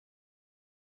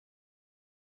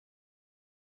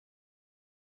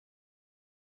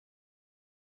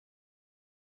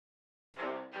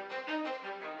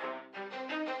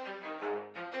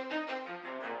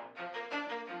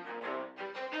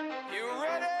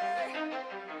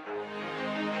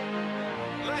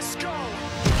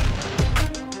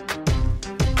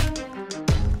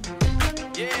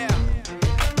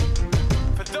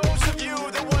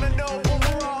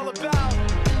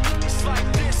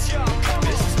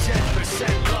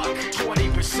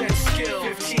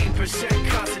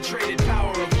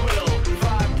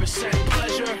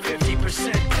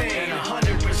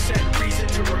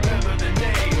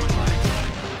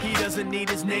need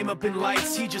his name up in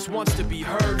lights. He just wants to be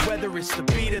heard, whether it's the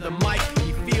beat of the mic.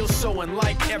 He feels so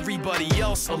unlike everybody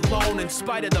else, alone, in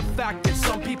spite of the fact that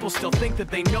some people still think that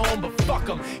they know him. But fuck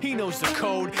him, he knows the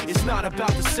code. It's not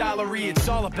about the salary, it's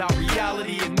all about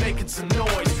reality and making some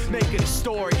noise, making a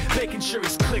story, making sure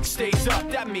his click stays up.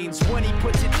 That means when he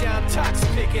puts it down, Toc's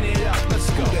picking it up. Let's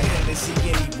go. Who the hell is he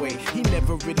anyway? He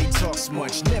never really talks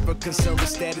much, never concerned with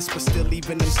status, but still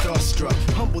leaving him starstruck.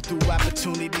 Humble through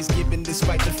opportunities given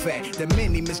despite the fact that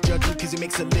many misjudge him cause he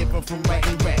makes a living from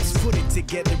writing raps. Put it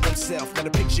together himself, now the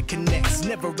picture connects.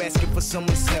 Never asking for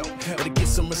someone's help or to get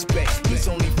some respect. He's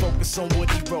only focused on what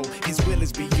he wrote. His will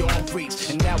is beyond reach,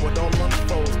 and now it all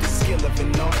unfolds. The skill of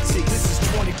an artist. This is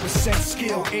 20%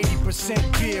 skill,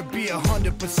 80% fear. Be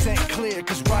 100% clear,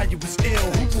 cause Ryu was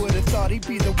ill. Who would've thought he'd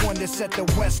be the one that set the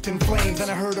West in flames? And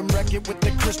I heard him wreck it with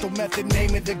the crystal method,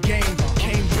 name of the game.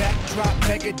 Came back, dropped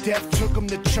Megadeth, took him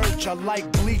to church. I like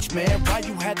Bleach, man.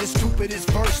 Ryu had the stupidest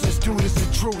verses, dude, is the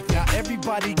truth. Now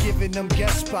everybody giving them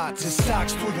guest spots and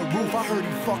stocks through the roof. I heard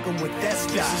he fucking with that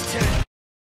stock.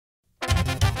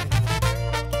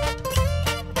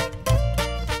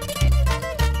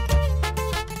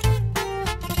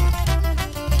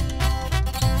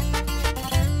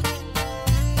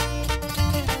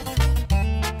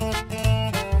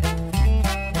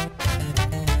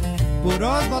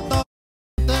 Puros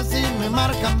botones y me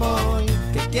marcan voy.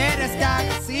 ¿Qué quieres que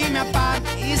haga si me apaga?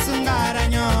 Hice un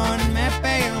garañón, me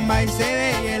pegué un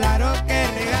baile y el aro que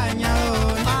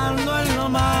regañador. Ando en lo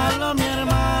malo, mi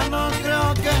hermano,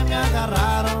 creo que me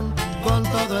agarraron con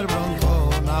todo el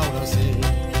broncón, ahora sí.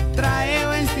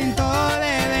 Traigo instinto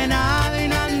de venado y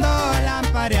no ando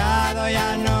lampareado,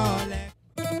 ya no le...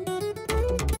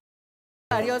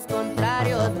 Varios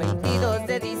contrarios, 22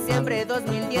 de diciembre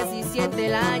 2017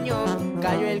 el año.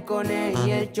 Cayó el Cone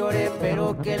y el Chore,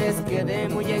 pero que les quede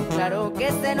muy en claro que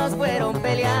se nos fueron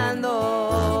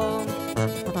peleando.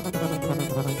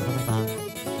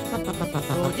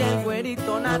 Soy el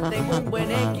güeritona, tengo un buen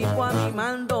equipo a mi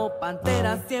mando.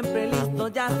 Panteras siempre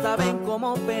listos, ya saben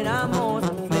cómo operamos.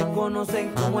 Me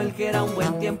conocen como el que era un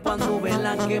buen tiempo, anduve en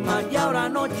la quema y ahora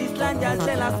no chislan, ya es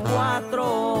de las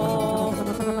 4.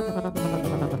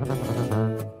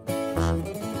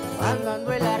 Cuando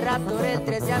ando en la Raptor, el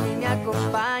 13 a mí me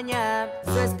acompaña.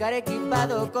 Su Scar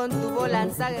equipado con tu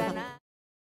lanza granada.